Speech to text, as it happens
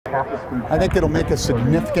I think it'll make a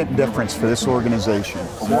significant difference for this organization.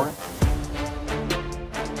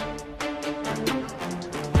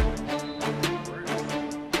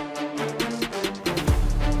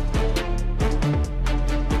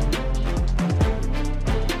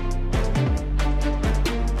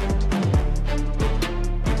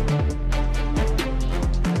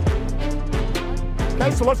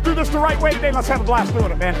 Okay, so let's do this the right way today. Let's have a blast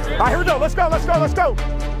doing it, man. All right, here we go. Let's go, let's go, let's go.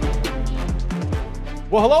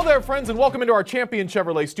 Well, hello there, friends, and welcome into our Champion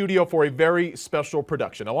Chevrolet studio for a very special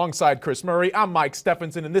production. Alongside Chris Murray, I'm Mike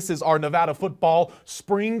Stephenson, and this is our Nevada Football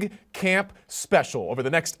Spring Camp Special. Over the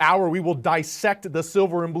next hour, we will dissect the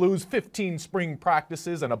Silver and Blues' 15 spring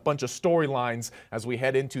practices and a bunch of storylines as we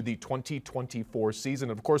head into the 2024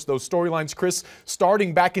 season. Of course, those storylines, Chris,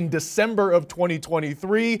 starting back in December of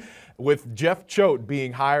 2023, with Jeff Choate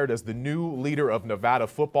being hired as the new leader of Nevada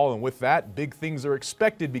football. And with that, big things are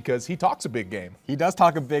expected because he talks a big game. He does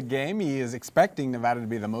talk a big game. He is expecting Nevada to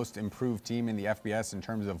be the most improved team in the FBS in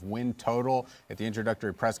terms of win total at the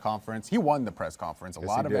introductory press conference. He won the press conference. A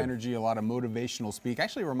lot of energy, a lot of motivational speak.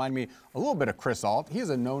 Actually remind me a little bit of Chris Ault. He is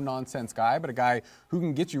a no-nonsense guy, but a guy who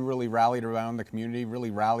can get you really rallied around the community, really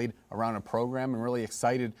rallied around a program, and really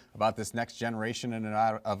excited about this next generation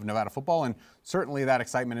of Nevada football. And certainly that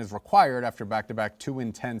excitement is required after back-to-back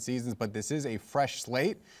 2-10 seasons, but this is a fresh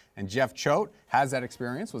slate. And Jeff Choate has that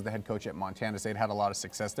experience, was the head coach at Montana State, had a lot of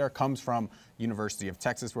success there, comes from University of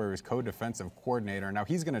Texas where he was co-defensive coordinator. Now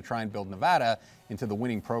he's going to try and build Nevada into the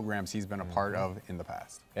winning programs he's been a part of in the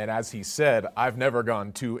past. And as he said, I've never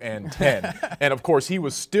gone 2-10. And of course, he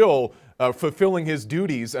was still fulfilling his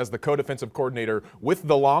duties as the co-defensive coordinator with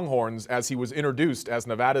the Longhorns as he was introduced as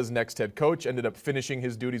Nevada's next head coach, ended up finishing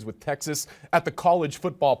his duties with Texas at the college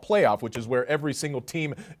football playoff, which is where every single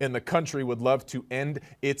team in the country would love to end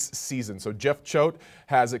its season. So Jeff Choate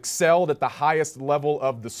has excelled at the highest level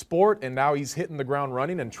of the sport, and now he's hitting the ground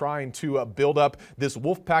running and trying to build up this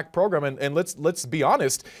Wolfpack program. And let's be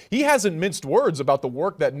honest, he hasn't minced words about the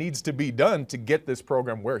work that needs to be done to get this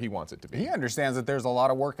program where he wants it to be. He understands that there's a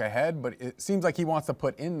lot of work ahead, but it seems like he wants to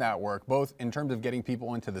put in that work, both in terms of getting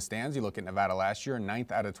people into the stands. You look at Nevada last year,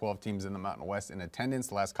 9th out of 12 teams in the Mountain West in attendance.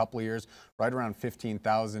 The last couple of years, right around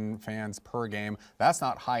 15,000 fans per game. That's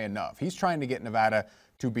not high enough. He's trying to get Nevada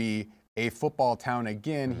to be a football town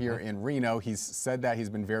again here in Reno. He's said that. He's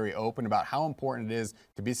been very open about how important it is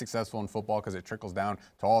to be successful in football because it trickles down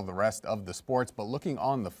to all the rest of the sports. But looking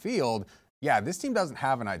on the field, yeah, this team doesn't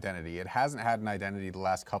have an identity. It hasn't had an identity the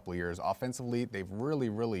last couple of years. Offensively, they've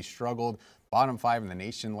really struggled. Bottom 5 in the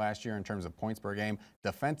nation last year in terms of points per game.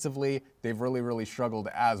 Defensively, they've really struggled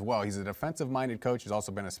as well. He's a defensive-minded coach. He's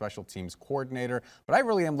also been a special teams coordinator. But I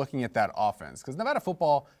really am looking at that offense because Nevada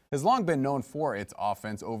football has long been known for its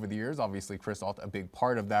offense over the years. Obviously, Chris Ault, a big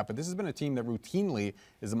part of that. But this has been a team that routinely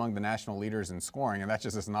is among the national leaders in scoring, and that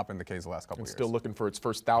just has not been the case the last couple of years. Still looking for its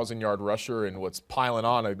first 1,000-yard rusher in what's piling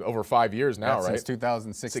on over 5 years now, right? Since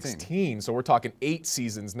 2016. So we're talking 8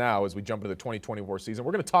 seasons now as we jump into the 2024 season.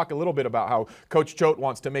 We're going to talk a little bit about how Coach Choate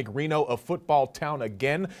wants to make Reno a football town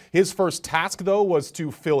again. His first task, though, was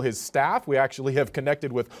to fill his staff. We actually have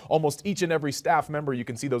connected with almost each and every staff member. You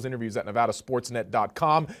can see those interviews at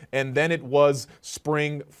nevadasportsnet.com. And then it was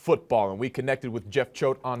spring football. And we connected with Jeff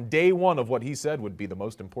Choate on day one of what he said would be the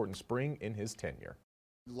most important spring in his tenure.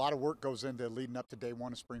 A lot of work goes into leading up to day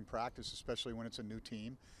one of spring practice, especially when it's a new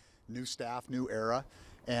team, new staff, new era.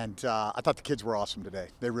 And I thought the kids were awesome today.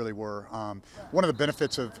 They really were. One of the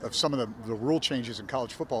benefits of some of the rule changes in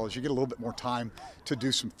college football is you get a little bit more time to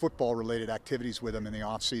do some football-related activities with them in the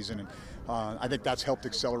offseason. And I think that's helped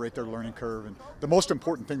accelerate their learning curve. And the most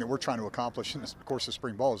important thing that we're trying to accomplish in this course of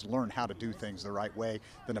spring ball is learn how to do things the right way,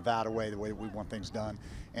 the Nevada way, the way that we want things done.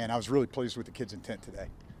 And I was really pleased with the kids' intent today.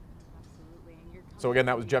 So again,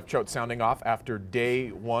 that was Jeff Choate sounding off after day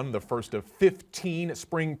one, the first of 15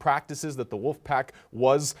 spring practices that the Wolfpack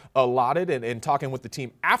was allotted. And talking with the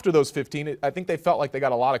team after those 15, I think they felt like they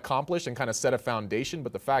got a lot accomplished and kind of set a foundation.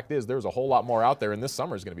 But the fact is there's a whole lot more out there, and this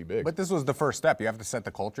summer is going to be big. But this was the first step. You have to set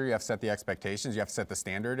the culture. You have to set the expectations. You have to set the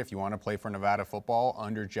standard. If you want to play for Nevada football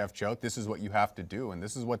under Jeff Choate, this is what you have to do. And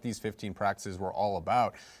this is what these 15 practices were all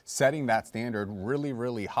about, setting that standard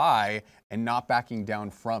really high and not backing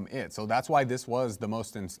down from it. So that's why this was the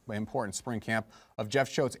most important spring camp of Jeff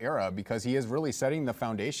Choate's era, because he is really setting the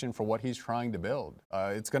foundation for what he's trying to build.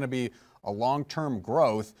 It's going to be a long-term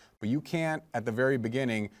growth, but you can't at the very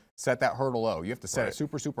beginning set that hurdle low. You have to set it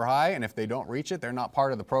super, super high, and if they don't reach it, they're not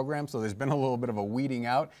part of the program. So there's been a little bit of a weeding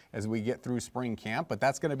out as we get through spring camp, but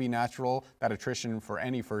that's going to be natural, that attrition for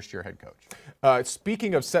any first-year head coach.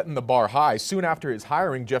 Speaking of setting the bar high, soon after his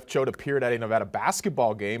hiring, Jeff Choate appeared at a Nevada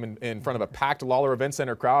basketball game in front of a packed Lawler Event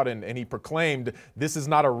Center crowd, and he proclaimed, "This is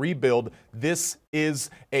not a rebuild, this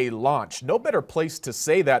is a launch." No better place to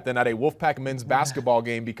say that than at a Wolfpack men's basketball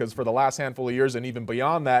game, because for the last handful of years and even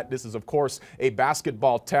beyond that, this is, of course, a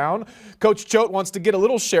basketball town. Coach Choate wants to get a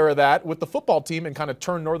little share of that with the football team and kind of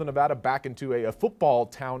turn Northern Nevada back into a football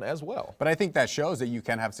town as well. But I think that shows that you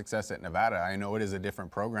can have success at Nevada. I know it is a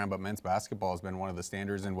different program, but men's basketball has been one of the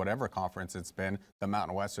standards in whatever conference it's been, the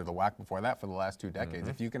Mountain West or the WAC before that, for the last 2 decades.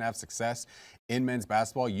 If you can have success in men's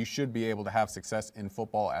basketball, you should be able to have success in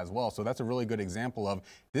football as well. So that's a really good example of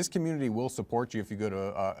this community will support you if you go to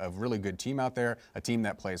a really good team out there, a team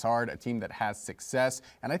that plays hard, a team that has success.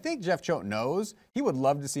 And I think Jeff Choate knows he would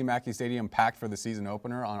love to see Mackey Stadium packed for the season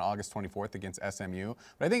opener on August 24th against SMU.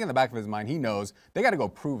 But I think in the back of his mind, he knows they got to go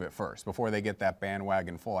prove it first before they get that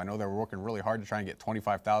bandwagon full. I know they're working really hard to try and get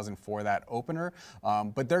 25,000 for that opener,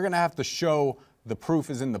 but they're going to have to show the proof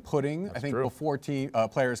is in the pudding. That's I think true. before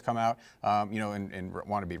players come out, and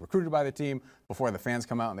want to be recruited by the team, before the fans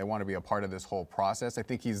come out and they want to be a part of this whole process. I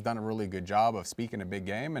think he's done a really good job of speaking a big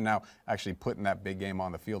game, and now actually putting that big game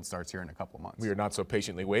on the field starts here in a couple of months. We are not so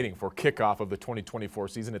patiently waiting for kickoff of the 2024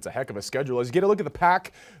 season. It's a heck of a schedule. As you get a look at the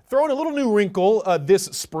Pack, throwing a little new wrinkle this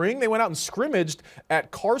spring. They went out and scrimmaged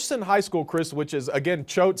at Carson High School, Chris, which is, again,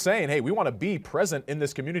 Choate saying, hey, we want to be present in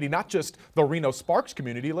this community, not just the Reno Sparks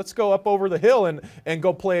community. Let's go up over the hill and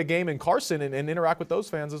go play a game in Carson and interact with those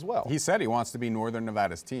fans as well. He said he wants to be Northern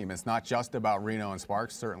Nevada's team. It's not just about Reno and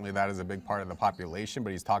Sparks. Certainly that is a big part of the population,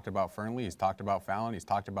 but he's talked about Fernley, he's talked about Fallon, he's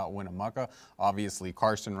talked about Winnemucca, obviously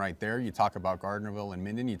Carson right there. You talk about Gardnerville and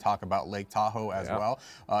Minden, you talk about Lake Tahoe as well.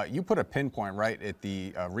 You put a pinpoint right at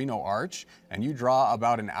the Reno Arch, and you draw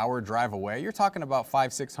about an hour drive away. You're talking about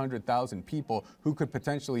 500,000–600,000 people who could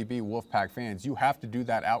potentially be Wolfpack fans. You have to do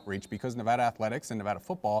that outreach because Nevada Athletics and Nevada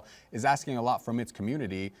football is asking a lot from its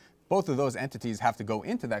community. Both of those entities have to go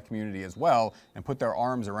into that community as well and put their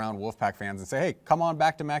arms around Wolfpack fans and say, hey, come on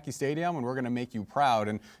back to Mackey Stadium and we're going to make you proud.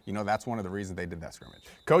 And, that's one of the reasons they did that scrimmage.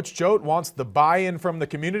 Coach Choate wants the buy-in from the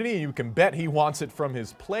community, and you can bet he wants it from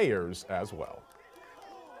his players as well.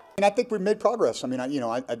 And I think we've made progress. I mean,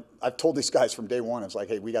 I've told these guys from day one, it's like,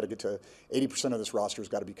 hey, we got to get to 80% of this roster has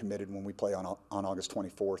got to be committed when we play on August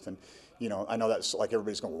 24th. And, I know that's like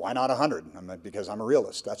everybody's going, why not 100? I'm like, because I'm a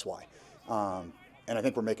realist, that's why. And I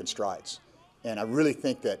think we're making strides. And I really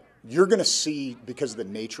think that you're going to see, because of the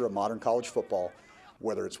nature of modern college football,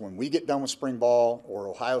 whether it's when we get done with spring ball or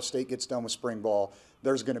Ohio State gets done with spring ball,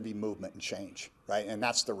 there's going to be movement and change, right? And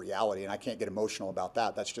that's the reality, and I can't get emotional about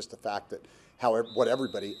that. That's just the fact that what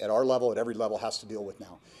everybody at our level, at every level, has to deal with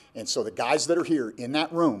now. And so the guys that are here in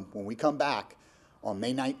that room, when we come back on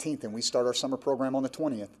May 19th and we start our summer program on the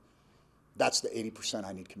 20th, that's the 80%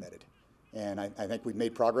 I need committed. And I think we've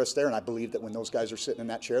made progress there, and I believe that when those guys are sitting in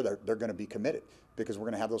that chair, they're going to be committed, because we're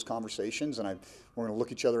going to have those conversations, and we're going to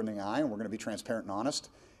look each other in the eye, and we're going to be transparent and honest.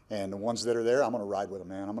 And the ones that are there, I'm going to ride with them,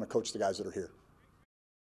 man. I'm going to coach the guys that are here.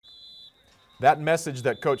 That message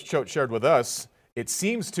that Coach Choate shared with us, it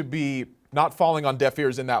seems to be not falling on deaf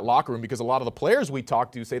ears in that locker room, because a lot of the players we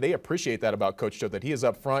talk to say they appreciate that about Coach Choate, that he is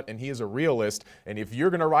up front and he is a realist. And if you're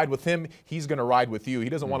going to ride with him, he's going to ride with you. He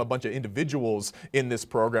doesn't want a bunch of individuals in this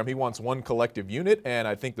program. He wants one collective unit, and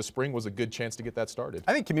I think the spring was a good chance to get that started.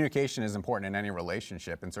 I think communication is important in any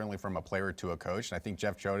relationship, and certainly from a player to a coach. And I think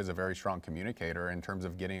Jeff Choate is a very strong communicator in terms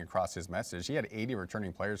of getting across his message. He had 80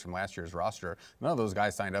 returning players from last year's roster. None of those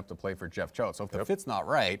guys signed up to play for Jeff Choate. So if the fit's not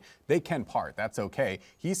right, they can part. That's okay.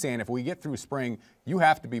 He's saying if we get through spring, you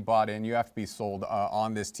have to be bought in, you have to be sold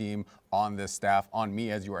on this team, on this staff, on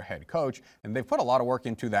me as your head coach. And they've put a lot of work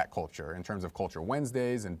into that culture in terms of Culture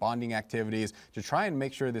Wednesdays and bonding activities to try and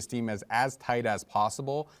make sure this team is as tight as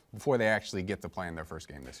possible before they actually get to play in their first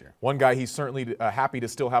game this year. One guy he's certainly happy to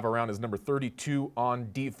still have around is number 32 on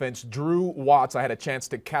defense, Drew Watts. I had a chance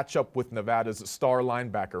to catch up with Nevada's star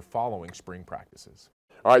linebacker following spring practices.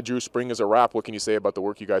 All right, Drew, spring is a wrap. What can you say about the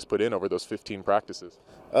work you guys put in over those 15 practices?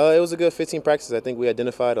 It was a good 15 practices. I think we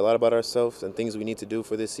identified a lot about ourselves and things we need to do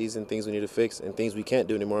for this season, things we need to fix, and things we can't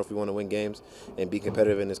do anymore if we want to win games and be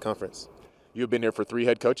competitive in this conference. You've been here for 3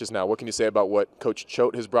 head coaches now. What can you say about what Coach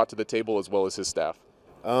Choate has brought to the table as well as his staff?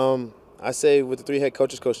 I say with the 3 head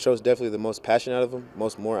coaches, Coach Choate's definitely the most passionate out of them,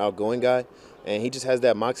 more outgoing guy. And he just has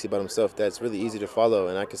that moxie about himself that's really easy to follow.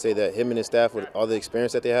 And I can say that him and his staff, with all the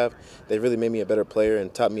experience that they have, they really made me a better player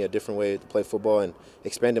and taught me a different way to play football and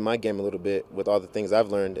expanded my game a little bit with all the things I've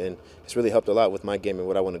learned. And it's really helped a lot with my game and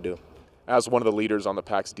what I want to do. As one of the leaders on the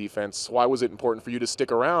Pac's defense, why was it important for you to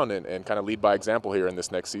stick around and kind of lead by example here in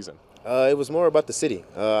this next season? It was more about the city.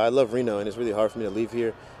 I love Reno, and it's really hard for me to leave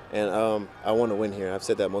here. And I want to win here. I've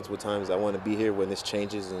said that multiple times. I want to be here when this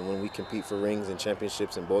changes and when we compete for rings and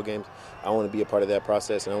championships and bowl games. I want to be a part of that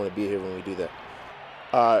process, and I want to be here when we do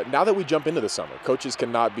that. Now that we jump into the summer, coaches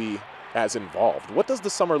cannot be as involved. What does the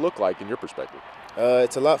summer look like in your perspective?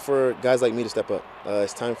 It's a lot for guys like me to step up.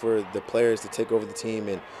 It's time for the players to take over the team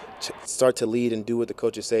and start to lead and do what the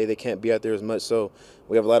coaches say. They can't be out there as much, so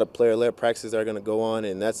we have a lot of player-led practices that are going to go on,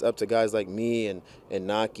 and that's up to guys like me and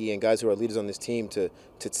Naki and guys who are leaders on this team to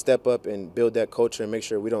step up and build that culture and make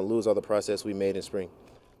sure we don't lose all the process we made in spring.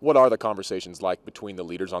 What are the conversations like between the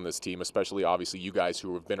leaders on this team, especially obviously you guys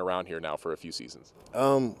who have been around here now for a few seasons? A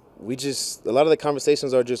lot of the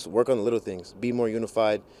conversations are just work on the little things, be more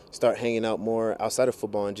unified, start hanging out more outside of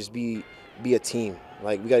football, and just be a team.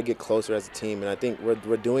 Like, we got to get closer as a team, and I think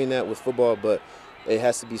we're doing that with football, but it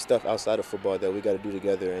has to be stuff outside of football that we got to do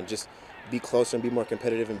together and just be closer and be more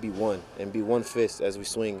competitive and be one fist as we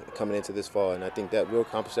swing coming into this fall. And I think that we'll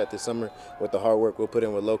accomplish that this summer with the hard work we'll put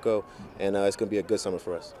in with Loco, and it's going to be a good summer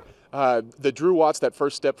for us. The Drew Watts that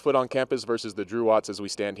first step foot on campus versus the Drew Watts as we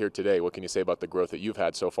stand here today, what can you say about the growth that you've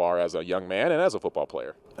had so far as a young man and as a football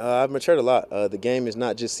player? I've matured a lot. The game is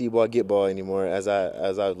not just see ball, get ball anymore, as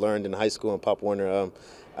I've learned in high school and Pop Warner.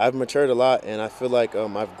 I've matured a lot, and I feel like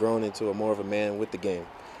I've grown into more of a man with the game.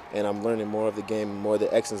 And I'm learning more of the game, more of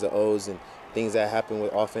the X's and O's and things that happen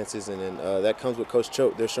with offenses. And then that comes with Coach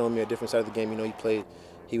Choate. They're showing me a different side of the game. You know,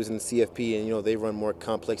 he was in the CFP, and, you know, they run more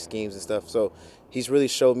complex schemes and stuff. So he's really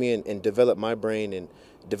showed me and developed my brain and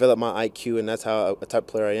developed my IQ, and that's how a type of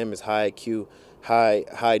player I am, is high IQ,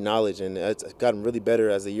 high knowledge. And it's gotten really better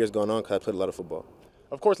as the years gone on because I played a lot of football.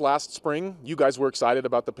 Of course, last spring, you guys were excited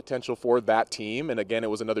about the potential for that team, and again, it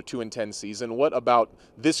was another 2-10 season. What about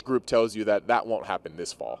this group tells you that that won't happen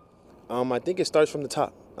this fall? I think it starts from the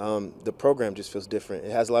top. The program just feels different.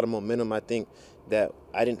 It has a lot of momentum. I think that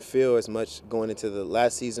I didn't feel as much going into the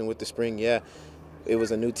last season with the spring. Yeah, it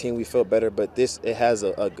was a new team. We felt better, but it has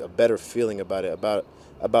a better feeling about it,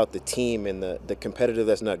 about the team and the competitive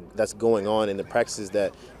that's going on in the practices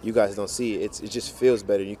that you guys don't see. It just feels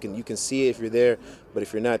better. You can see it if you're there, but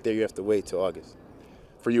if you're not there, you have to wait till August.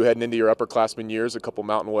 For you heading into your upperclassman years, a couple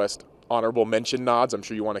Mountain West honorable mention nods. I'm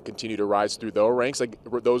sure you want to continue to rise through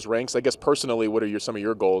those ranks. I guess personally, what are some of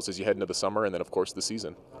your goals as you head into the summer and then, of course, the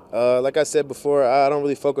season? Like I said before, I don't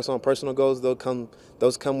really focus on personal goals.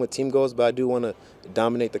 Those come with team goals, but I do want to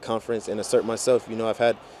dominate the conference and assert myself. You know, I've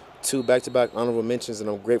had 2 back-to-back honorable mentions, and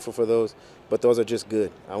I'm grateful for those, but those are just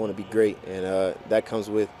good. I want to be great, and that comes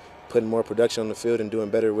with putting more production on the field and doing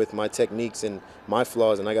better with my techniques and my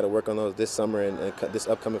flaws, and I got to work on those this summer and this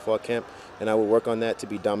upcoming fall camp, and I will work on that to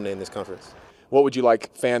be dominating this conference. What would you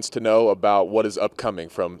like fans to know about what is upcoming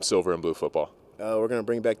from Silver and Blue football? We're going to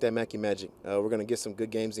bring back that Mackey magic. We're going to get some good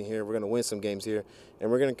games in here. We're going to win some games here, and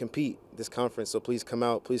we're going to compete this conference. So please come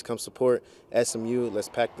out. Please come support SMU. Let's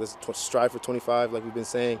strive for 25 like we've been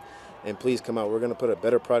saying, and please come out. We're going to put a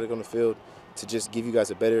better product on the field to just give you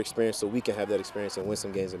guys a better experience so we can have that experience and win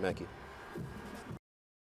some games at Mackey.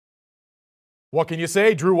 What can you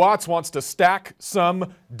say? Drew Watts wants to stack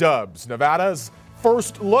some dubs. Nevada's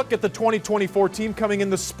first look at the 2024 team coming in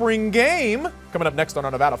the spring game. Coming up next on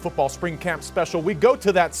our Nevada Football Spring Camp Special, we go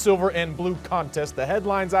to that Silver and Blue contest. The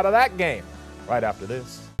headlines out of that game right after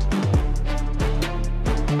this.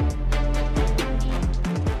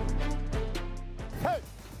 Hey,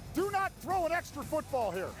 do not throw an extra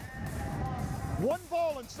football here. 1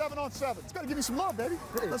 ball and 7-on-7. It's got to give you some love, baby.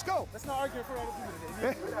 Let's go. Let's not argue for other people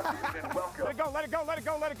today. Let it go, let it go, let it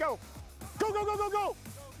go, let it go. Go, go, go, go, go.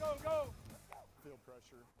 Go. Field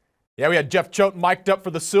pressure. Yeah, we had Jeff Choate mic'd up for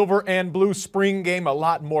the Silver and Blue spring game. A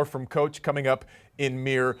lot more from Coach coming up in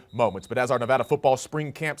mere moments. But as our Nevada Football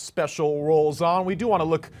Spring Camp Special rolls on, we do want to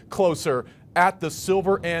look closer at the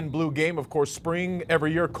Silver and Blue game. Of course, spring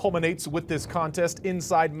every year culminates with this contest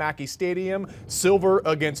inside Mackey Stadium. Silver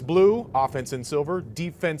against blue, offense in silver,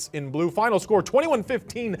 defense in blue. Final score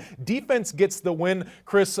 21-15, defense gets the win.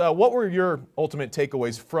 Chris, what were your ultimate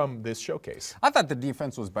takeaways from this showcase? I thought the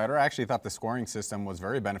defense was better. I actually thought the scoring system was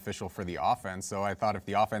very beneficial for the offense. So I thought if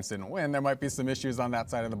the offense didn't win, there might be some issues on that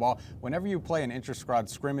side of the ball. Whenever you play an inter-squad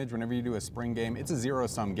scrimmage, whenever you do a spring game, it's a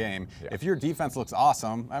zero-sum game. Yeah. If your defense looks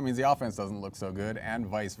awesome, that means the offense doesn't didn't look so good, and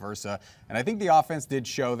vice versa. And I think the offense did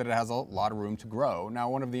show that it has a lot of room to grow. Now,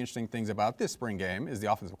 one of the interesting things about this spring game is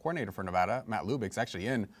the offensive coordinator for Nevada, Matt Lubick's actually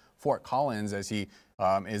in Fort Collins as he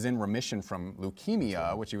is in remission from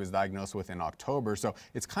leukemia, which he was diagnosed with in October. So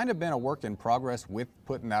it's kind of been a work in progress with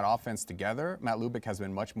putting that offense together. Matt Lubick has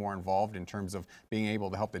been much more involved in terms of being able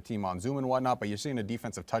to help the team on Zoom and whatnot, but you're seeing a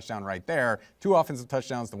defensive touchdown right there. 2 offensive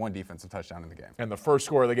touchdowns to 1 defensive touchdown in the game. And the first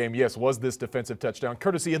score of the game, yes, was this defensive touchdown,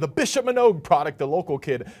 courtesy of the Bishop Minogue product, the local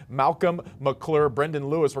kid, Malcolm McClure. Brendan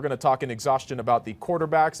Lewis, we're going to talk in exhaustion about the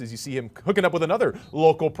quarterbacks as you see him hooking up with another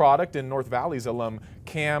local product in North Valley's alum,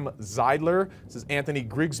 Cam Zeidler. This is Anthony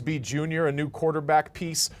Grigsby Jr., a new quarterback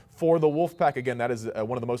piece for the Wolfpack. Again, that is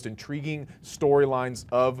one of the most intriguing storylines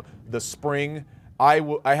of the spring.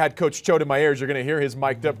 I had Coach Choate in my ears. You're going to hear his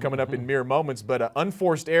mic'd up coming up in mere moments, but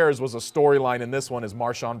unforced errors was a storyline in this one as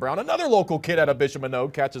Marshawn Brown, another local kid out of Bishop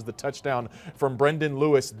Minogue, catches the touchdown from Brendan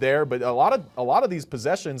Lewis there. But a lot of these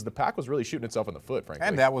possessions, the Pack was really shooting itself in the foot, frankly.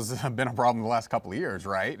 And that was been a problem the last couple of years,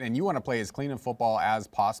 right? And you want to play as clean a football as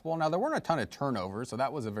possible. Now, there weren't a ton of turnovers, so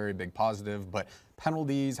that was a very big positive, but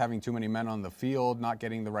penalties, having too many men on the field, not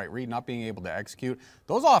getting the right read, not being able to execute,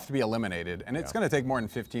 those all have to be eliminated. And it's going to take more than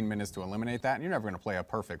 15 minutes to eliminate that, and you're never going to play a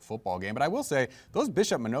perfect football game. But I will say, those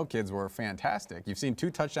Bishop Minogue kids were fantastic. You've seen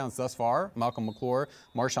 2 touchdowns thus far, Malcolm McClure,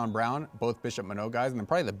 Marshawn Brown, both Bishop Minogue guys, and then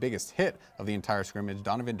probably the biggest hit of the entire scrimmage,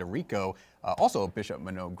 Donovan DeRico, also a Bishop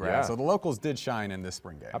Minogue grad. Yeah. So the locals did shine in this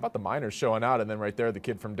spring game. How about the Miners showing out? And then right there, the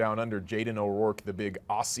kid from down under, Jaden O'Rourke, the big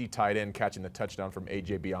Aussie tight end, catching the touchdown from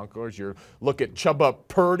A.J. Bianco. As you look at Chubba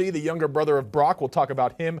Purdy, the younger brother of Brock. We'll talk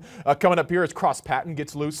about him coming up here as Cross Patton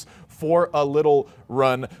gets loose for a little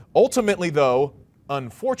run. Ultimately, though,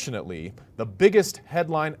 unfortunately, the biggest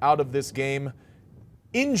headline out of this game,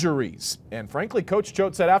 injuries. And frankly, Coach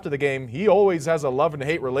Choate said after the game, he always has a love and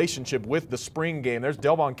hate relationship with the spring game. There's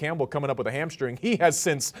Delvon Campbell coming up with a hamstring. He has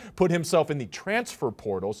since put himself in the transfer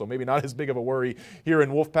portal, so maybe not as big of a worry here in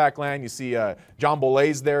Wolfpack land. You see John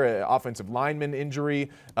Bolay's there, offensive lineman injury,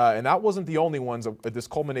 and that wasn't the only ones. This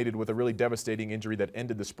culminated with a really devastating injury that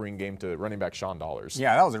ended the spring game to running back Sean Dollars.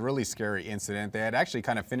 Yeah, that was a really scary incident. They had actually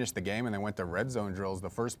kind of finished the game and they went to red zone drills. The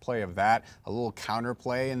first play of that, a little counter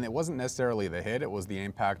play, and it wasn't necessarily the hit, it was the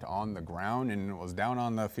impact on the ground, and it was down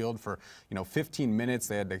on the field for 15 minutes.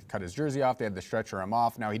 They had to cut his jersey off, they had to stretcher him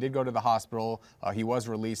off. Now he did go to the hospital. He was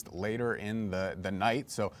released later in the night,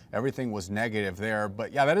 so everything was negative there.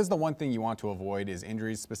 But yeah, that is the one thing you want to avoid is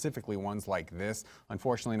injuries, specifically ones like this.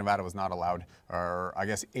 Unfortunately, Nevada was not allowed, or I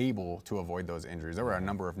guess able to avoid those injuries. There were a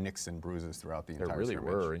number of nicks and bruises throughout the entire scrimmage. There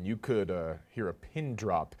really were, and you could hear a pin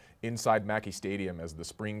drop inside Mackey Stadium as the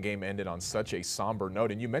spring game ended on such a somber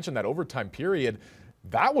note. And you mentioned that overtime period.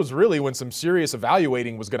 That was really when some serious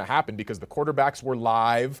evaluating was going to happen because the quarterbacks were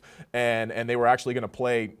live and they were actually going to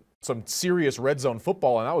play some serious red zone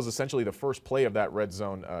football, and that was essentially the first play of that red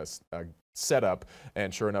zone setup,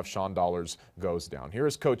 and sure enough, Sean Dollars goes down. Here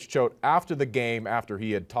is Coach Choate after the game, after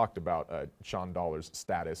he had talked about Sean Dollars'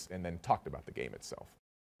 status and then talked about the game itself.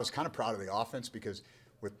 I was kind of proud of the offense because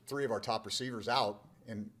with 3 of our top receivers out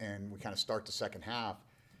and we kind of start the second half,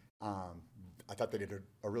 I thought they did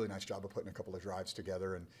a really nice job of putting a couple of drives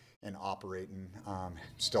together and operating.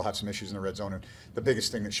 Still have some issues in the red zone. And the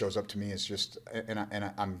biggest thing that shows up to me is just,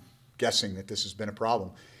 I'm guessing that this has been a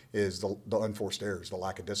problem, is the unforced errors, the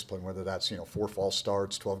lack of discipline, whether that's 4 false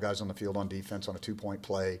starts, 12 guys on the field on defense on a 2-point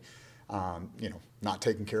play, not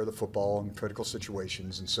taking care of the football in critical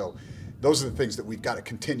situations. And so those are the things that we've got to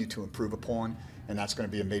continue to improve upon. And that's going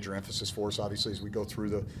to be a major emphasis for us, obviously, as we go through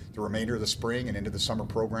the remainder of the spring and into the summer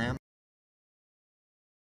program.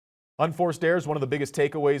 Unforced errors, one of the biggest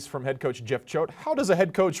takeaways from head coach Jeff Choate. How does a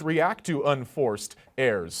head coach react to unforced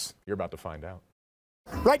errors? You're about to find out.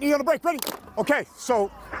 Right knee on the break, ready? Okay, so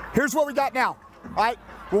here's what we got now. All right,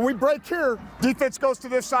 when we break here, defense goes to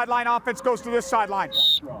this sideline, offense goes to this sideline.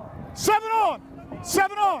 7 on,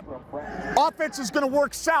 7 on. Offense is going to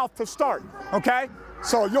work south to start, okay?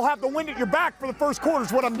 So you'll have the wind at your back for the first quarter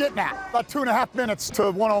is what I'm getting at. About 2.5 minutes to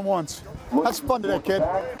one-on-ones. That's fun today, kid.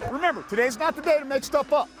 Remember, today's not the day to make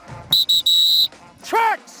stuff up.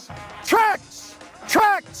 Tracks, tracks,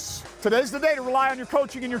 tracks. Today's the day to rely on your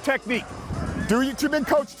coaching and your technique. Do what you've been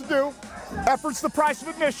coached to do. Effort's the price of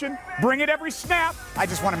admission. Bring it every snap. I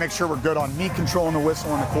just want to make sure we're good on me controlling the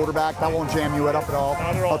whistle on the quarterback. That won't jam you up at all.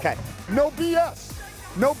 Not at all. Okay. No BS.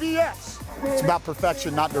 No BS. It's about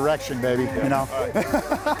perfection, not direction, baby.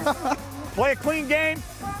 Play a clean game.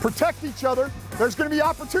 Protect each other. There's going to be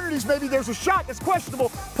opportunities. Maybe there's a shot that's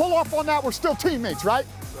questionable. Pull off on that. We're still teammates, right?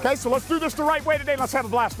 Okay, so let's do this the right way today. Let's have a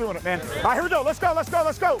blast doing it, man. All right, here we go. Let's go, let's go,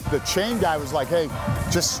 let's go. The chain guy was like, hey,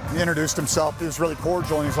 just introduced himself. He was really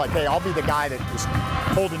cordial, and he's like, hey, I'll be the guy that is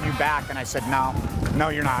holding you back. And I said, no,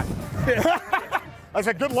 you're not. I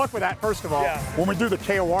said, good luck with that, first of all. Yeah. When we do the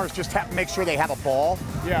KORs, just have to make sure they have a ball.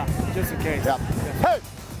 Yeah, just in case. Yeah. Hey,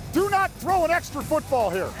 do not throw an extra football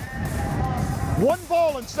here. 1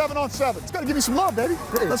 ball and 7-on-7. It's got to give you some love, baby.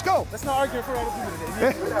 Let's go. Let's not argue for other people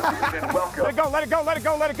today. Let it go, let it go, let it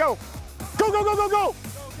go, let it go. Go, go, go, go, go.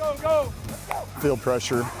 Go, go. Field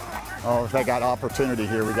pressure. Oh, they got opportunity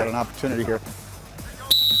here. We got an opportunity here.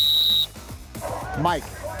 Mike,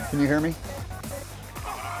 can you hear me?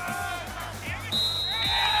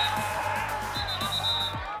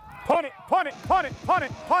 Punt it, punt it, punt it, punt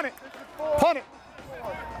it, punt it, punt it.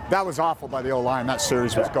 That was awful by the O-line. That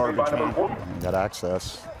series was garbage, man. Got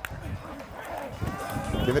access.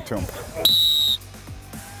 Give it to him.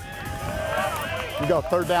 You go,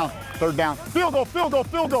 third down, third down. Field goal, field goal,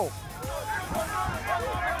 field goal.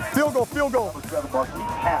 Field goal, field goal.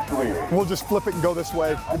 We'll just flip it and go this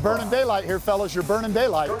way. You're burning daylight here, fellas. You're burning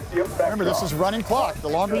daylight. Remember, this is running clock. The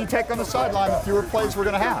longer you take on the sideline, the fewer plays we're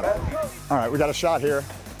going to have. All right, we got a shot here.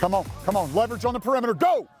 Come on, come on. Leverage on the perimeter.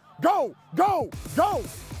 Go, go, go, go.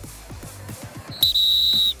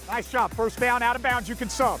 Nice job. First down, out of bounds. You can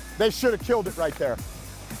sub. They should have killed it right there.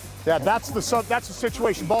 Yeah, that's the sub. That's the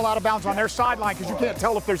situation. Ball out of bounds on their sideline because you can't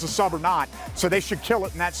tell if there's a sub or not. So they should kill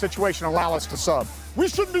it in that situation. Allow us to sub. We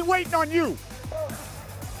shouldn't be waiting on you.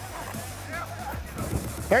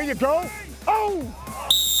 There you go. Oh!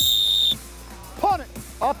 Punt it.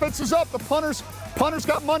 Offense is up. The punter's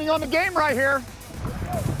got money on the game right here.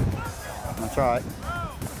 That's all right.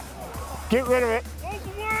 Get rid of it.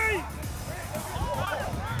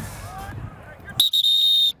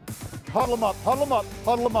 Huddle them up, huddle them up,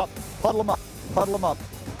 huddle them up, huddle them up, huddle them up.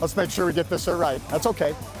 Let's make sure we get this right. That's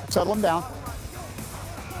okay. Settle them down.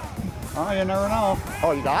 Oh, you never know.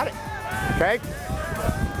 Oh, you got it. Okay.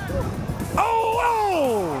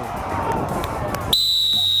 Oh!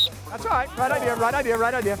 That's all right. Right idea, right idea,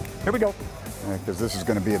 right idea. Here we go. Because this is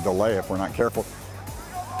going to be a delay if we're not careful.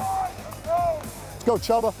 Let's go,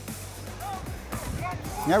 Chubba.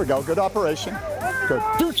 There we go. Good operation. Good.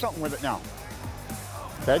 Do something with it now.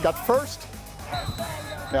 Okay, got the first.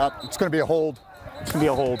 Yeah, it's going to be a hold. It's going to be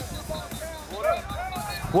a hold.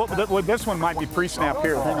 Well, this one might be pre-snap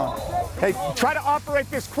here. Hang on. Hey, try to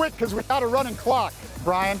operate this quick because we got a running clock.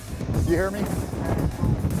 Brian, you hear me?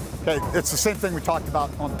 Okay, it's the same thing we talked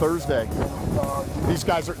about on Thursday. These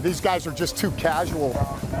guys are just too casual.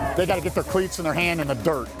 They got to get their cleats in their hand in the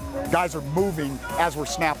dirt. Guys are moving as we're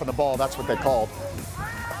snapping the ball. That's what they called.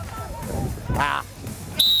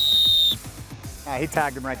 He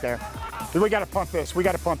tagged him right there. We got to punt this. We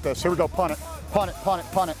got to punt this. Here we go. Punt it. Punt it. Punt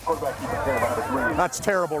it. Punt it. That's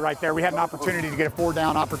terrible right there. We had an opportunity to get a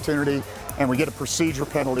 4-down opportunity, and we get a procedure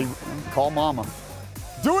penalty. Call mama.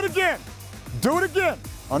 Do it again. Do it again.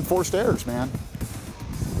 Unforced errors, man.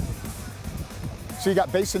 So you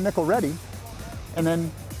got base and nickel ready, and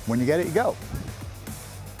then when you get it, you go.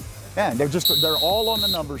 Yeah, they're all on the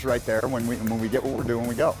numbers right there. When we get what we're doing,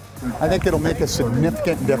 we go. I think it'll make a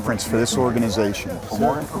significant difference for this organization. For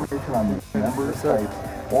more information on the member site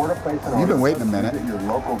or to place an You've been waiting a order, minute. visit your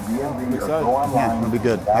local DMV or go online. Yeah, it'll be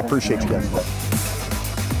good. I appreciate you guys.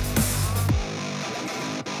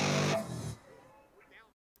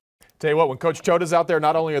 Tell you what, when Coach Choate is out there,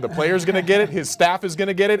 not only are the players going to get it, his staff is going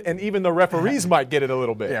to get it, and even the referees might get it a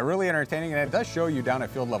little bit. Yeah, really entertaining, and it does show you down at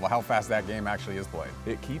field level how fast that game actually is played.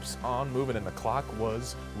 It keeps on moving, and the clock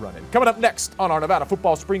was running. Coming up next on our Nevada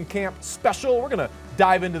Football Spring Camp Special, we're going to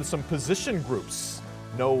dive into some position groups.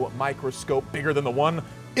 No microscope bigger than the one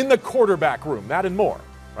in the quarterback room. That and more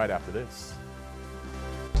right after this.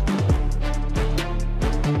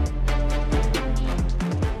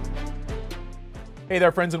 Hey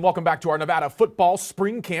there, friends, and welcome back to our Nevada Football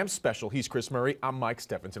Spring Camp Special. He's Chris Murray. I'm Mike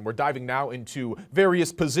Stephenson. We're diving now into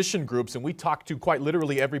various position groups, and we talked to quite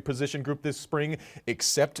literally every position group this spring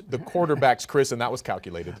except the quarterbacks, Chris, and that was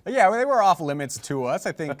calculated. Yeah, well, they were off limits to us.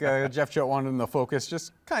 I think Jeff Choate wanted them to focus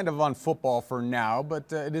just kind of on football for now,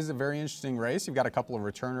 but it is a very interesting race. You've got a couple of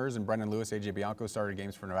returners, and Brendan Lewis, AJ Bianco started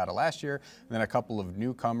games for Nevada last year, and then a couple of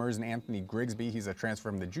newcomers, and Anthony Grigsby, he's a transfer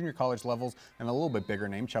from the junior college levels, and a little bit bigger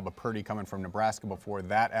name, Chubba Purdy, coming from Nebraska before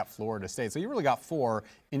that at Florida State. So you really got 4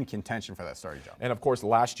 in contention for that starting job. And of course,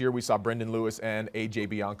 last year we saw Brendan Lewis and AJ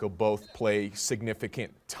Bianco both play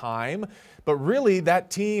significant time. But really,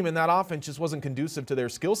 that team and that offense just wasn't conducive to their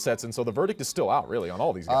skill sets, and so the verdict is still out, really, on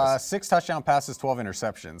all these guys. 6 touchdown passes, 12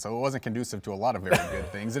 interceptions, so it wasn't conducive to a lot of very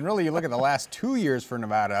good things. And really, you look at the last 2 years for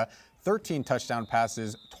Nevada, 13 touchdown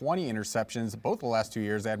passes, 20 interceptions. Both the last 2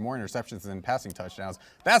 years, they had more interceptions than passing touchdowns.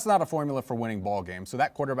 That's not a formula for winning ball games. So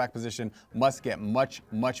that quarterback position must get much,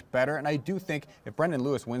 much better. And I do think if Brendan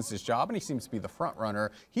Lewis wins this job, and he seems to be the front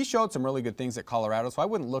runner, he showed some really good things at Colorado. So I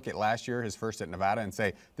wouldn't look at last year, his first at Nevada, and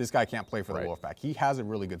say, this guy can't play for the Wolfpack. He has a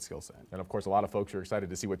really good skill set. And of course, a lot of folks are excited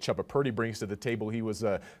to see what Chuba Purdy brings to the table. He was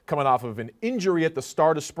coming off of an injury at the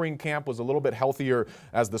start of spring camp, was a little bit healthier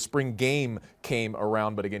as the spring game came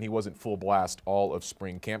around, but again, he wasn't full blast all of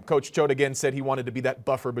spring camp. Coach Choate again said he wanted to be that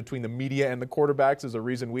buffer between the media and the quarterbacks. Is a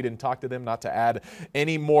reason we didn't talk to them, not to add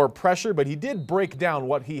any more pressure, but he did break down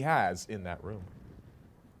what he has in that room.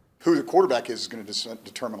 Who the quarterback is going to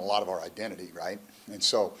determine a lot of our identity, right? And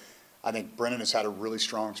so I think Brennan has had a really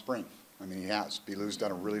strong spring. I mean, he has. Belu's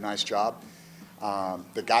done a really nice job.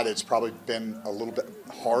 The guy that's probably been a little bit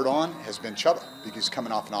hard on has been Chuba, because he's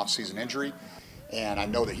coming off an off-season injury. And I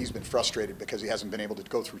know that he's been frustrated because he hasn't been able to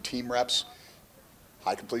go through team reps.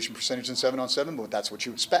 High completion percentage in 7-on-7, but that's what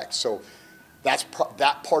you expect. So that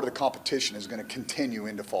part of the competition is going to continue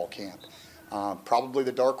into fall camp. Probably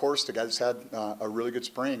the dark horse, the guy that's had a really good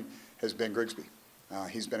spring, has been Grigsby.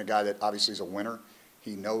 He's been a guy that obviously is a winner.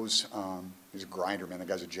 He knows he's a grinder, man. The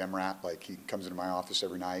guy's a gym rat. Like, he comes into my office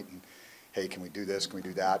every night and, hey, can we do this? Can we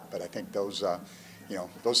do that? But I think those,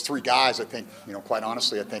 those three guys, I think, quite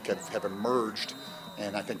honestly, I think have emerged,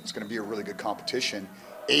 and I think it's going to be a really good competition.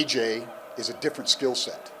 AJ is a different skill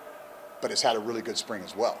set, but has had a really good spring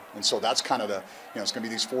as well. And so that's kind of the, it's going to be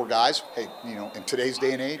these four guys. Hey, in today's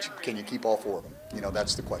day and age, can you keep all four of them?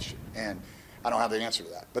 That's the question. And I don't have the answer to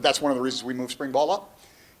that. But that's one of the reasons we moved spring ball up.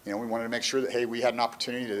 We wanted to make sure that, hey, we had an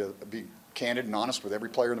opportunity to be candid and honest with every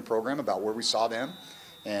player in the program about where we saw them,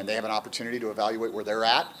 and they have an opportunity to evaluate where they're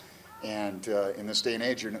at. And in this day and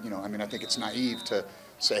age, I think it's naive to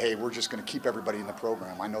say, hey, we're just going to keep everybody in the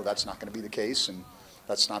program. I know that's not going to be the case, and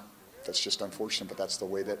that's just unfortunate, but that's the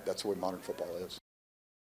way modern football is.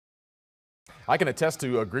 I can attest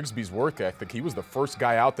to Grigsby's work ethic. He was the first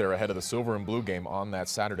guy out there ahead of the silver and blue game on that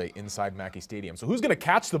Saturday inside Mackey Stadium. So who's going to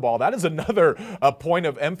catch the ball? That is another point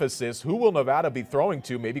of emphasis. Who will Nevada be throwing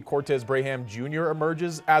to? Maybe Cortez Braham Jr.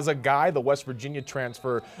 emerges as a guy, the West Virginia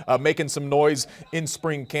transfer, making some noise in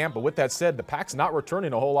spring camp. But with that said, the Pack's not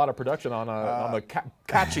returning a whole lot of production on the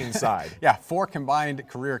catching side. Yeah, 4 combined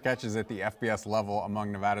career catches at the FBS level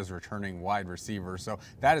among Nevada's returning wide receivers. So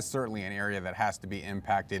that is certainly an area that has to be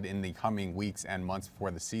impacted in the coming weeks and months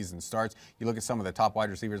before the season starts. You look at some of the top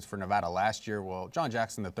wide receivers for Nevada last year. Well, John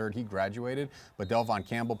Jackson III, he graduated, but Delvon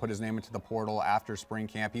Campbell put his name into the portal after spring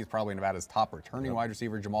camp. He's probably Nevada's top returning wide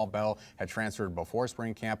receiver. Jamal Bell had transferred before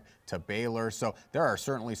spring camp to Baylor. So there are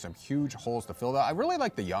certainly some huge holes to fill. I really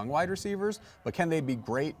like the young wide receivers, but can they be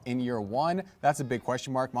great in year one? That's a big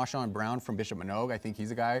question mark. Marshawn Brown from Bishop Manogue, I think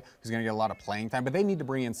he's a guy who's going to get a lot of playing time, but they need to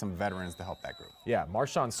bring in some veterans to help that group. Yeah,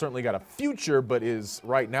 Marshawn's certainly got a future, but is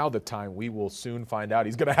right now the time we will soon find out.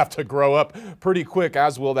 He's going to have to grow up pretty quick,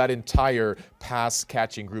 as will that entire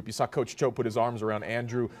pass-catching group. You saw Coach Choate put his arms around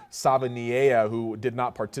Andrew Savaniea, who did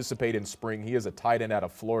not participate in spring. He is a tight end out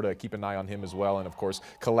of Florida. Keep an eye on him as well. And, of course,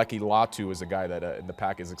 Kaleki Latu is a guy that in the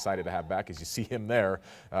Pack is excited to have back, as you see him there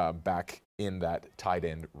back in that tight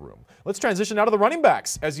end room. Let's transition out of the running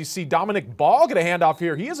backs. As you see Dominic Ball get a handoff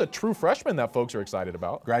here. He is a true freshman that folks are excited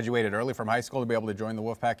about. Graduated early from high school to be able to join the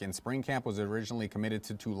Wolfpack in spring camp. Was originally committed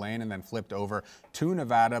to Tulane and then flipped over to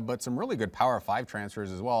Nevada, but some really good Power 5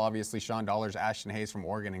 transfers as well. Obviously, Sean Dollars, Ashton Hayes from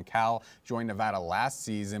Oregon and Cal joined Nevada last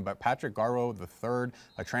season, but Patrick Garrow III,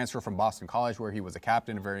 a transfer from Boston College where he was a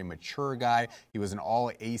captain, a very mature guy. He was an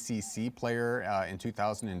all-ACC player in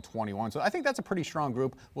 2021. So I think that's a pretty strong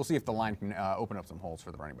group. We'll see if the line can open up some holes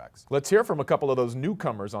for the running backs. Let's hear from a couple of those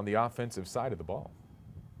newcomers on the offensive side of the ball.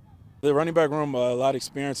 The running back room, a lot of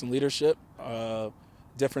experience and leadership,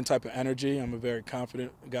 different type of energy. I'm a very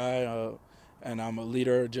confident guy, and I'm a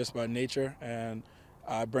leader just by nature, and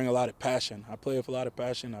I bring a lot of passion. I play with a lot of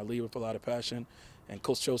passion. I lead with a lot of passion. And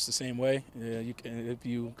Coach Choate's the same way. If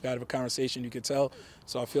you got a conversation, you could tell.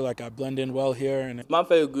 So I feel like I blend in well here. And my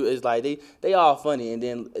favorite group is like they all funny. And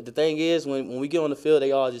then the thing is, when we get on the field,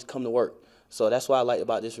 they all just come to work. So that's what I like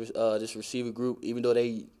about this receiver group. Even though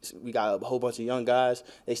we got a whole bunch of young guys,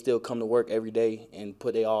 they still come to work every day and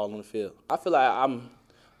put their all on the field. I feel like I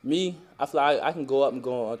feel like I can go up and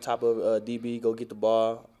go on top of DB, go get the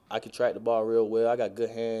ball. I can track the ball real well. I got good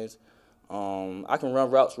hands. I can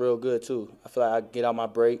run routes real good too. I feel like I get out my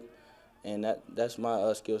break, and that's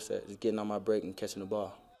my skill set, is getting on my break and catching the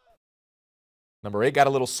ball. Number 8 got a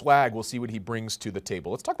little swag. We'll see what he brings to the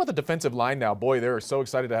table. Let's talk about the defensive line now. Boy, they're so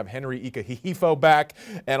excited to have Henry Ikahihfo back,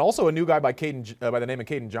 and also a new guy by the name of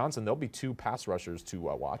Caden Johnson. There'll be 2 pass rushers to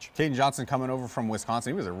watch. Caden Johnson coming over from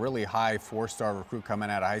Wisconsin. He was a really high 4-star recruit coming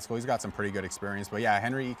out of high school. He's got some pretty good experience. But yeah,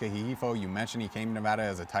 Henry Ikahihfo, you mentioned he came to Nevada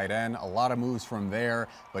as a tight end. A lot of moves from there,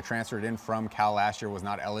 but transferred in from Cal last year, was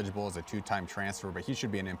not eligible as a 2-time transfer, but he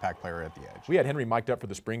should be an impact player at the edge. We had Henry mic'd up for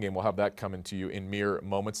the spring game. We'll have that coming to you in mere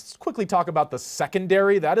moments. Let's quickly talk about the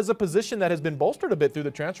secondary. That is a position that has been bolstered a bit through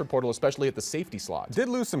the transfer portal, especially at the safety slot. Did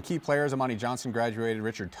lose some key players. Amani Johnson graduated.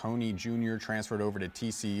 Richard Toney Jr. transferred over to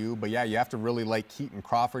TCU. But yeah, you have to really like Keaton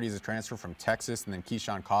Crawford. He's a transfer from Texas. And then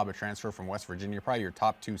Keyshawn Cobb, a transfer from West Virginia. Probably your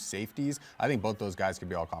top 2 safeties. I think both those guys could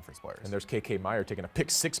be all-conference players. And there's KK Meyer taking a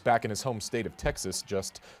pick-6 back in his home state of Texas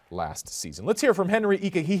just last season. Let's hear from Henry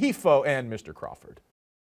Ikahihfo and Mr. Crawford.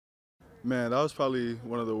 Man, that was probably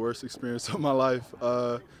one of the worst experiences of my life.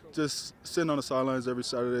 Just sitting on the sidelines every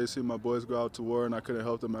Saturday, seeing my boys go out to war, and I couldn't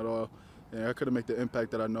help them at all. And I couldn't make the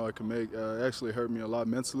impact that I know I can make. It actually hurt me a lot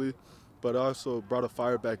mentally, but it also brought a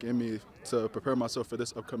fire back in me to prepare myself for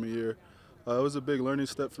this upcoming year. It was a big learning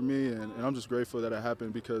step for me, and I'm just grateful that it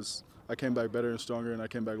happened because I came back better and stronger, and I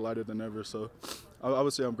came back lighter than ever. So I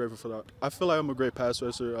would say I'm grateful for that. I feel like I'm a great pass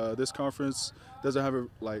rusher. This conference doesn't have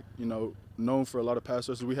known for a lot of pass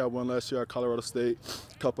rushers. We had one last year at Colorado State,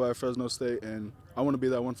 a couple at Fresno State, and I want to be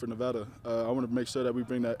that one for Nevada. I want to make sure that we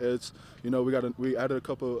bring that edge. We added a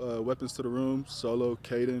couple weapons to the room, Solo,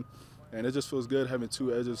 Caden, and it just feels good having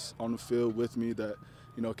 2 edges on the field with me that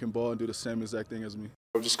can ball and do the same exact thing as me.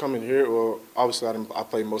 Just coming here, well, obviously I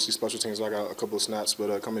play mostly special teams. So I got a couple of snaps,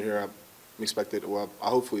 but coming here, I'm expected, I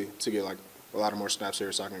hopefully to get a lot of more snaps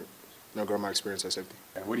here so I can grow my experience at safety.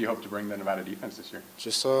 And what do you hope to bring the Nevada defense this year?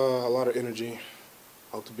 Just a lot of energy.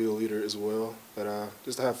 I hope to be a leader as well, but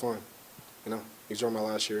just to have fun. Enjoy my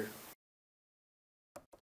last year.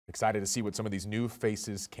 Excited to see what some of these new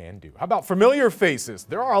faces can do. How about familiar faces?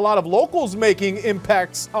 There are a lot of locals making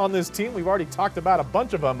impacts on this team. We've already talked about a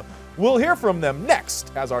bunch of them. We'll hear from them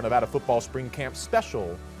next as our Nevada Football Spring Camp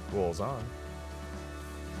special rolls on.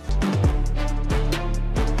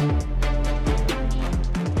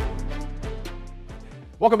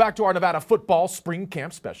 Welcome back to our Nevada Football Spring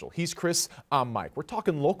Camp special. He's Chris, I'm Mike. We're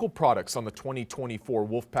talking local products on the 2024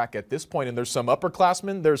 Wolfpack at this point, and there's some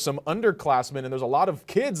upperclassmen, there's some underclassmen, and there's a lot of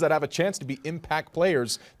kids that have a chance to be impact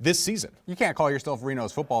players this season. You can't call yourself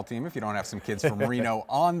Reno's football team if you don't have some kids from Reno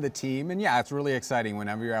on the team. And yeah, it's really exciting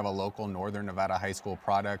whenever you have a local Northern Nevada high school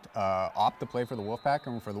product opt to play for the Wolfpack,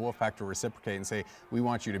 and for the Wolfpack to reciprocate and say, we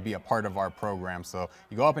want you to be a part of our program. So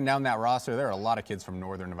you go up and down that roster, there are a lot of kids from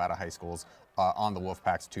Northern Nevada high schools on the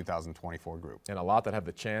Wolfpack's 2024 group. And a lot that have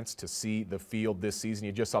the chance to see the field this season.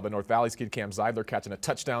 You just saw the North Valley's kid Cam Zeidler catching a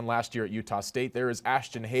touchdown last year at Utah State. There is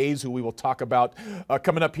Ashton Hayes, who we will talk about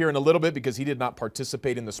coming up here in a little bit because he did not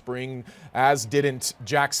participate in the spring, as didn't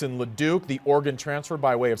Jackson LeDuc, the Oregon transfer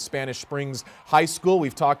by way of Spanish Springs High School.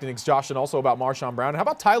 We've talked in exhaustion also about Marshawn Brown. How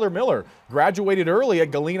about Tyler Miller? Graduated early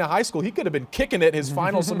at Galena High School. He could have been kicking it his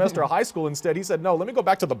final semester of high school. Instead, he said, no, let me go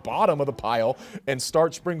back to the bottom of the pile and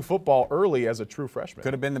start spring football early as a true freshman.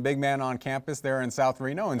 Could have been the big man on campus there in South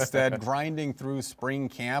Reno. Instead, grinding through spring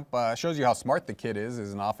camp. Shows you how smart the kid is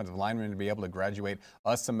as an offensive lineman to be able to graduate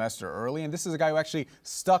a semester early. And this is a guy who actually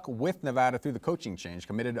stuck with Nevada through the coaching change,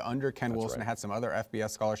 committed under Ken Wilson, right. Had some other FBS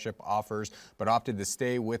scholarship offers, but opted to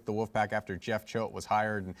stay with the Wolfpack after Jeff Choate was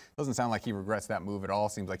hired. And doesn't sound like he regrets that move at all.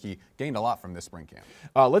 Seems like he gained a lot from this spring camp.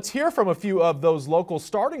 Let's hear from a few of those locals,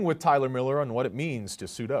 starting with Tyler Miller, on what it means to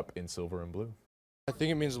suit up in silver and blue. I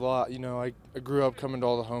think it means a lot. I grew up coming to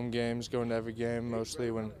all the home games, going to every game,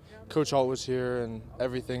 mostly when Coach Holt was here and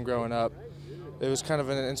everything growing up. It was kind of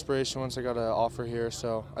an inspiration once I got an offer here,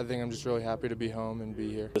 so I think I'm just really happy to be home and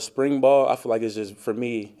be here. The spring ball, I feel like it's just, for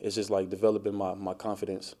me, it's just like developing my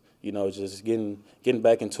confidence, just getting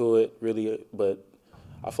back into it, really. But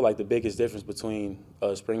I feel like the biggest difference between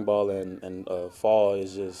spring ball and fall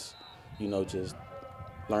is just, just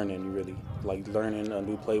learning, really, like learning a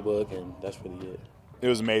new playbook, and that's really it. It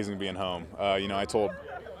was amazing being home. I told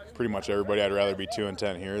pretty much everybody I'd rather be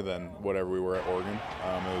 2-10 here than whatever we were at Oregon.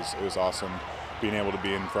 It was awesome being able to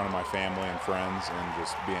be in front of my family and friends and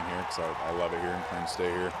just being here because I love it here and plan to stay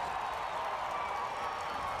here.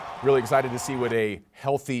 Really excited to see what a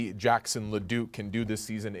healthy Jackson LeDuc can do this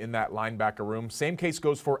season in that linebacker room. Same case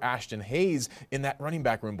goes for Ashton Hayes in that running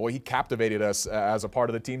back room. Boy, he captivated us as a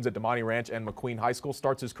part of the teams at Demonte Ranch and McQueen High School.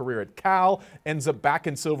 Starts his career at Cal, ends up back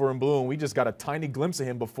in silver and blue, and we just got a tiny glimpse of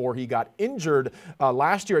him before he got injured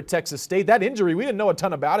last year at Texas State. That injury, we didn't know a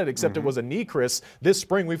ton about it except it was a knee, Chris. This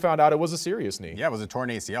spring, we found out it was a serious knee. Yeah, it was a torn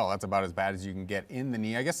ACL. That's about as bad as you can get in the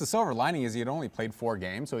knee. I guess the silver lining is he had only played 4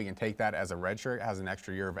 games, so he can take that as a redshirt, has an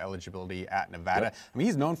extra year of eligibility at Nevada. Yep. I mean,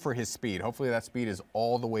 he's known for his speed. Hopefully that speed is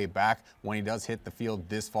all the way back when he does hit the field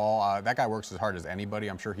this fall. That guy works as hard as anybody.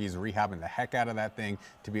 I'm sure he's rehabbing the heck out of that thing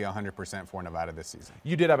to be 100% for Nevada this season.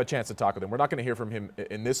 You did have a chance to talk with him. We're not going to hear from him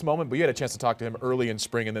in this moment, but you had a chance to talk to him early in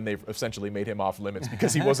spring, and then they've essentially made him off limits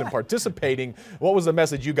because he wasn't participating. What was the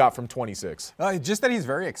message you got from 26? Just that he's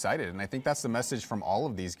very excited, and I think that's the message from all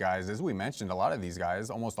of these guys. As we mentioned, a lot of these guys,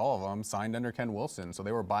 almost all of them, signed under Ken Wilson, so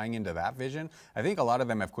they were buying into that vision. I think a lot of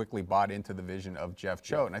them have quickly bought into the vision of Jeff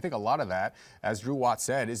Choate, and I think a lot of that, as Drew Watt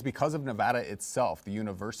said, is because of Nevada itself, the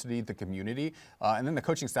university, the community, and then the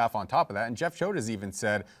coaching staff on top of that. And Jeff Choate has even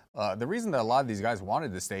said the reason that a lot of these guys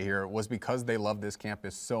wanted to stay here was because they love this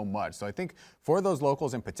campus so much. So I think for those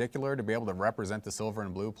locals in particular to be able to represent the silver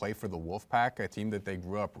and blue, play for the Wolfpack, a team that they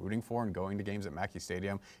grew up rooting for and going to games at Mackey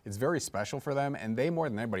Stadium, it's very special for them. And they, more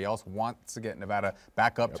than anybody else, wants to get Nevada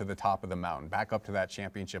back up to the top of the mountain, back up to that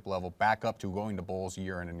championship level, back up to going to bowls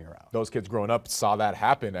year in and year out. Those kids growing up saw that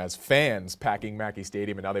happen as fans packing Mackey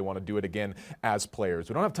Stadium, and now they want to do it again as players.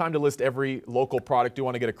 We don't have time to list every local product. Do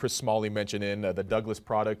want to get a Chris Smalley mention in. The Douglas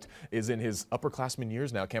product is in his upperclassman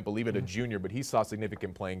years now. Can't believe it, a junior, but he saw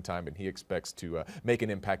significant playing time, and he expects to make an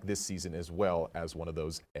impact this season as well as one of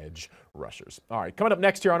those edge rushers. All right, coming up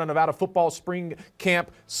next here on a Nevada Football Spring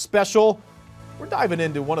Camp Special, we're diving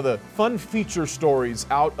into one of the fun feature stories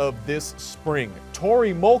out of this spring.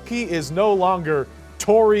 Tori Mulkey is no longer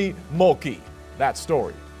Tori Mulkey. That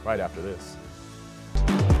story right after this.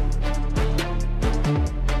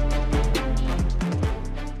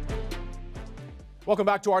 Welcome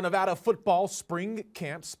back to our Nevada Football Spring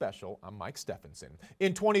Camp Special. I'm Mike Stephenson.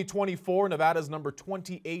 In 2024, Nevada's number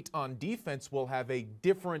 28 on defense will have a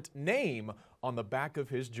different name on the back of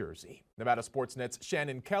his jersey. Nevada Sportsnet's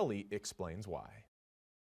Shannon Kelly explains why.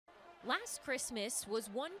 Last Christmas was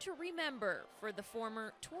one to remember for the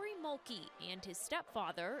former Tori Mulkey and his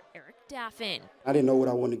stepfather, Eric Daffin. I didn't know what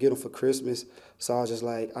I wanted to get him for Christmas, so I was just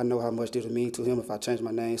like, I know how much this would mean to him if I changed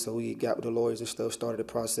my name. So we got with the lawyers and stuff, started the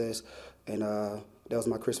process, and that was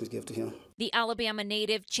my Christmas gift to him. The Alabama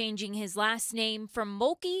native changing his last name from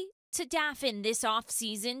Mulkey to Daffin this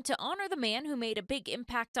offseason to honor the man who made a big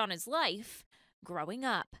impact on his life growing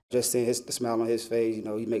up. Just seeing the smile on his face, you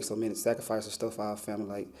know, he makes so many sacrifices and stuff for our family.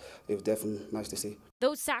 Like, it was definitely nice to see.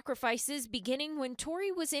 Those sacrifices beginning when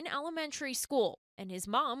Tori was in elementary school and his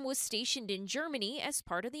mom was stationed in Germany as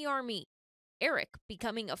part of the Army. Eric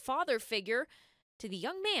becoming a father figure to the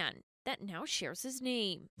young man that now shares his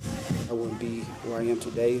name. I wouldn't be where I am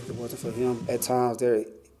today if it wasn't for him. At times,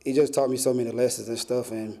 he just taught me so many lessons and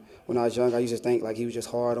stuff, and when I was young, I used to think like he was just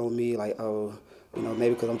hard on me, like, oh, you know,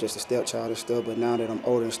 maybe because I'm just a stepchild and stuff, but now that I'm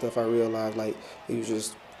older and stuff, I realize like he was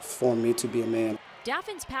just forming me to be a man.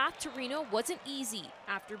 Daffin's path to Reno wasn't easy.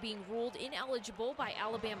 After being ruled ineligible by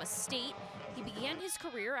Alabama State, he began his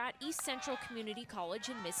career at East Central Community College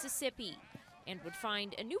in Mississippi and would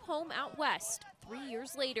find a new home out west 3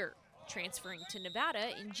 years later, transferring to Nevada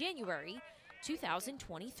in January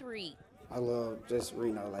 2023. I love just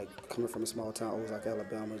Reno, like coming from a small town, Ozark,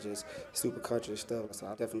 Alabama, just super country stuff, so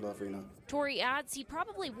I definitely love Reno. Tori adds he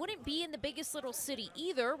probably wouldn't be in the biggest little city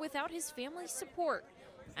either without his family's support,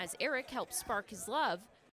 as Eric helped spark his love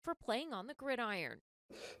for playing on the gridiron.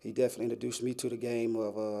 He definitely introduced me to the game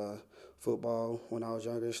of football when I was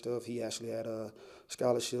younger and stuff. He actually had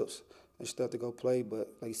scholarships and stuff to go play,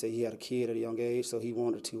 but like you said, he had a kid at a young age, so he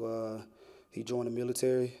wanted to, he joined the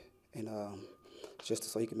military, and just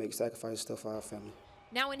so he could make sacrifices and stuff for our family.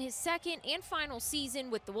 Now in his second and final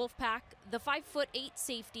season with the Wolfpack, the 5'8"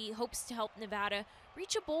 safety hopes to help Nevada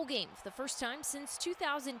reach a bowl game for the first time since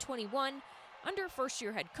 2021 under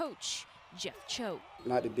first-year head coach Jeff Choate.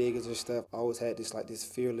 Not the biggest and stuff. I always had this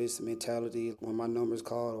fearless mentality. When my number's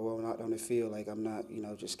called or when I'm out on the field, like I'm not,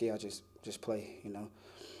 just scared. I just play,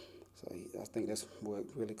 So I think that's where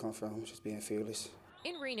it really comes from, just being fearless.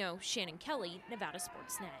 In Reno, Shannon Kelly, Nevada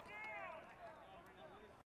Sportsnet.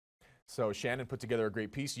 So Shannon put together a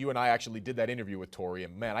great piece. You and I actually did that interview with Torrey,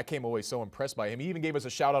 and man, I came away so impressed by him. He even gave us a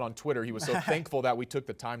shout out on Twitter. He was so thankful that we took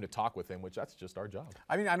the time to talk with him, which that's just our job.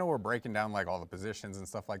 I mean, I know we're breaking down like all the positions and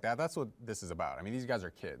stuff like that. That's what this is about. I mean, these guys are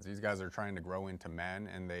kids. These guys are trying to grow into men,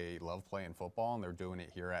 and they love playing football, and they're doing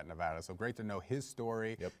it here at Nevada. So great to know his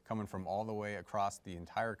story, coming from all the way across the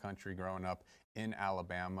entire country, growing up in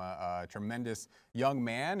Alabama. Tremendous young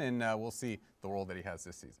man, and we'll see the role that he has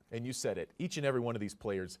this season. And you said it. Each and every one of these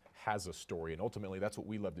players has a story, and ultimately that's what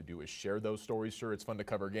we love to do, is share those stories. Sure, it's fun to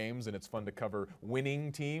cover games, and it's fun to cover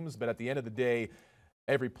winning teams, but at the end of the day,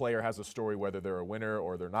 every player has a story, whether they're a winner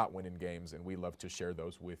or they're not winning games, and we love to share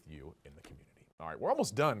those with you in the community. All right, we're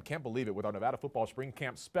almost done. Can't believe it with our Nevada Football Spring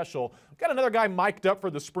Camp Special. We've got another guy mic'd up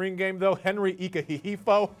for the spring game, though, Henry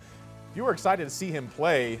Ikahihfo. If you were excited to see him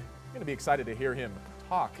play, you're going to be excited to hear him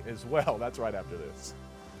talk as well. That's right after this.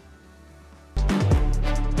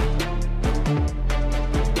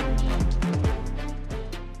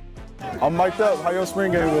 I'm mic'd up. How your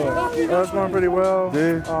spring game going? It's going pretty well.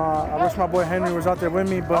 Yeah. I wish my boy Henry was out there with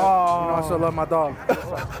me, but you know, I still love my dog.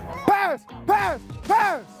 Pass! Pass!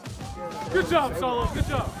 Pass! Good job, Solo. Good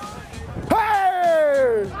job.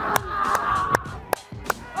 Hey!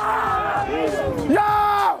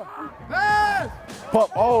 Yeah! Pass!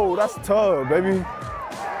 Pump. Oh, that's tough, baby.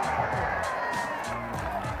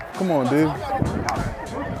 Come on, dude.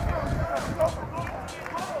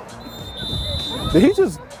 Did he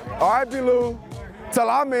just... All right, B-Lou. Tell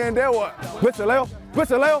our man there what? Blitz a leo,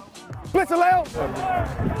 blitz a leo, blitz a leo.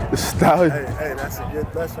 Stallion. Hey, that's a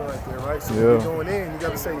good lesson right there, right? So Yeah. when you're going in, you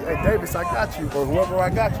got to say, hey, Davis, I got you. Or whoever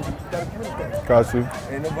I got you. You got to communicate. Got you.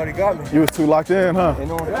 Ain't nobody got me. You was too locked in, huh? Ain't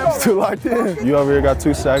no one You was too locked in. You over here got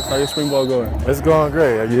 2 sacks. How your spring ball going? It's going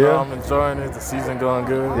great. You know, Yeah. I'm enjoying it. The season going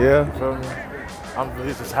good. Yeah. You feel me? I'm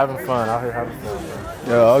really just having fun. Out here having fun.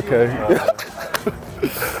 Yeah, okay.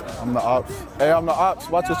 I'm the ops. Hey, I'm the ops.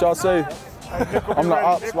 Watch what y'all say. I'm the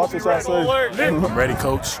ops. Watch what y'all say. I'm ready,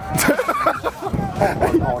 coach.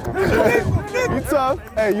 You tough.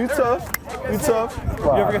 Hey, you tough. You tough.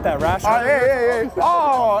 You ever get that rash? Hey.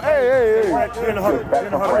 Oh, hey.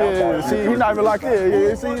 Yeah, see, he's not even locked in.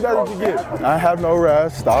 Yeah, see, that's what you get. I have no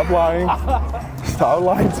rash. Stop lying. Stop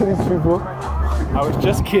lying to these people. I was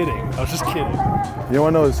just kidding. You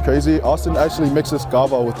wanna know what's crazy? Austin actually mixes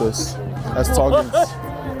gava with us as Tongans.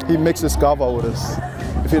 He mixes gava with us.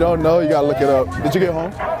 If you don't know, you gotta look it up. Did you get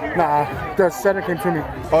home? Nah, the center came to me.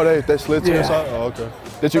 Oh, they slid to Yeah. your side? Oh, okay.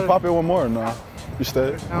 Did you pop it one more or no? You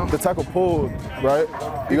stayed? No. The tackle pulled, right?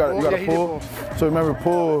 You got Yeah, to he pull. did So remember,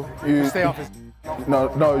 pull. You Stay off his.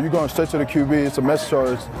 No, you're going straight to the QB. It's a mess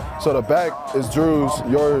charge. So the back is Drew's.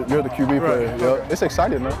 You're the QB player. Right. Yep. It's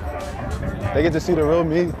exciting, man. They get to see the real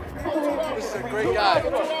me. This is a great guy.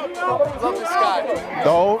 Love this guy.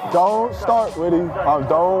 Don't start with him.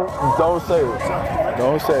 Don't say it.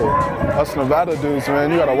 Don't say it. Us Nevada dudes,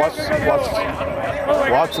 man, you gotta watch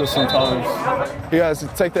us sometimes. He has to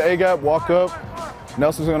take the A gap, walk up.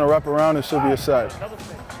 Nelson's gonna wrap around. It should be a sack.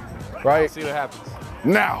 Right? See what happens.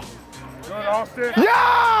 Now.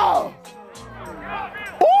 Yeah!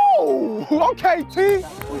 Ooh! Okay, T.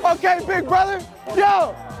 Okay, big brother.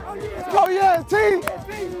 Yo! Oh yeah, T.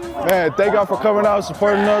 Man, thank God for coming out and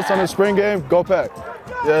supporting us on the spring game. Go Pack.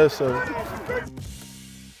 Yes, sir.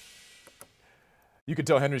 You can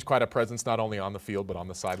tell Henry's quite a presence, not only on the field, but on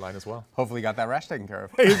the sideline as well. Hopefully you got that rash taken care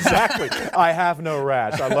of. Exactly. I have no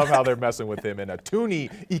rash. I love how they're messing with him. And Tuni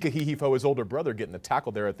Ikahihfo, his older brother, getting the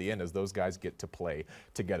tackle there at the end as those guys get to play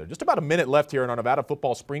together. Just about a minute left here in our Nevada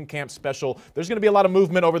Football Spring Camp Special. There's going to be a lot of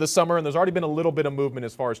movement over the summer, and there's already been a little bit of movement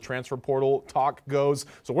as far as transfer portal talk goes.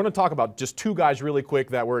 So we're going to talk about just 2 guys really quick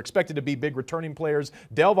that were expected to be big returning players,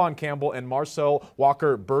 Delvon Campbell and Marcel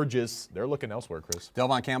Walker-Burgess. They're looking elsewhere, Chris.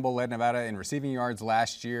 Delvon Campbell led Nevada in receiving yards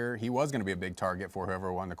last year. He was going to be a big target for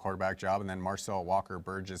whoever won the quarterback job. And then Marcel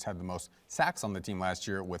Walker-Burgess had the most sacks on the team last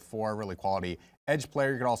year with 4 really quality edge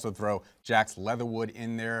player. You could also throw Jax Leatherwood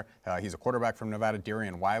in there. He's a quarterback from Nevada,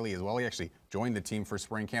 Darian Wiley as well. He actually joined the team for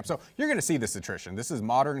spring camp. So you're going to see this attrition. This is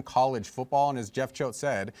modern college football. And as Jeff Choate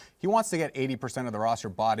said, he wants to get 80% of the roster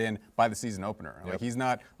bought in by the season opener. Like, he's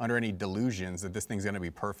not under any delusions that this thing's going to be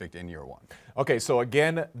perfect in year 1. Okay, so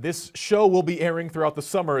again, this show will be airing throughout the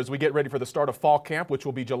summer as we get ready for the start of fall camp, which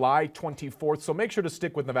will be July 24th. So make sure to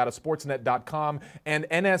stick with NevadaSportsNet.com and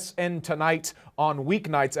NSN Tonight on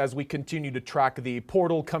weeknights as we continue to track the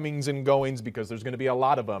portal comings and goings, because there's going to be a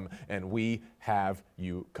lot of them, and we have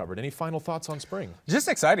you covered. Any final thoughts on spring? Just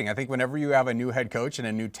exciting. I think whenever you have a new head coach and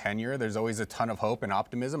a new tenure, there's always a ton of hope and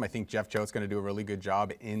optimism. I think Jeff Choate's going to do a really good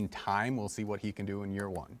job in time. We'll see what he can do in year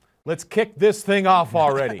 1. Let's kick this thing off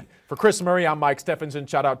already. For Chris Murray, I'm Mike Stephenson.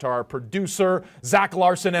 Shout out to our producer, Zach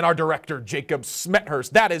Larson, and our director, Jacob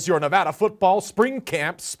Smethurst. That is your Nevada Football Spring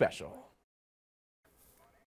Camp Special.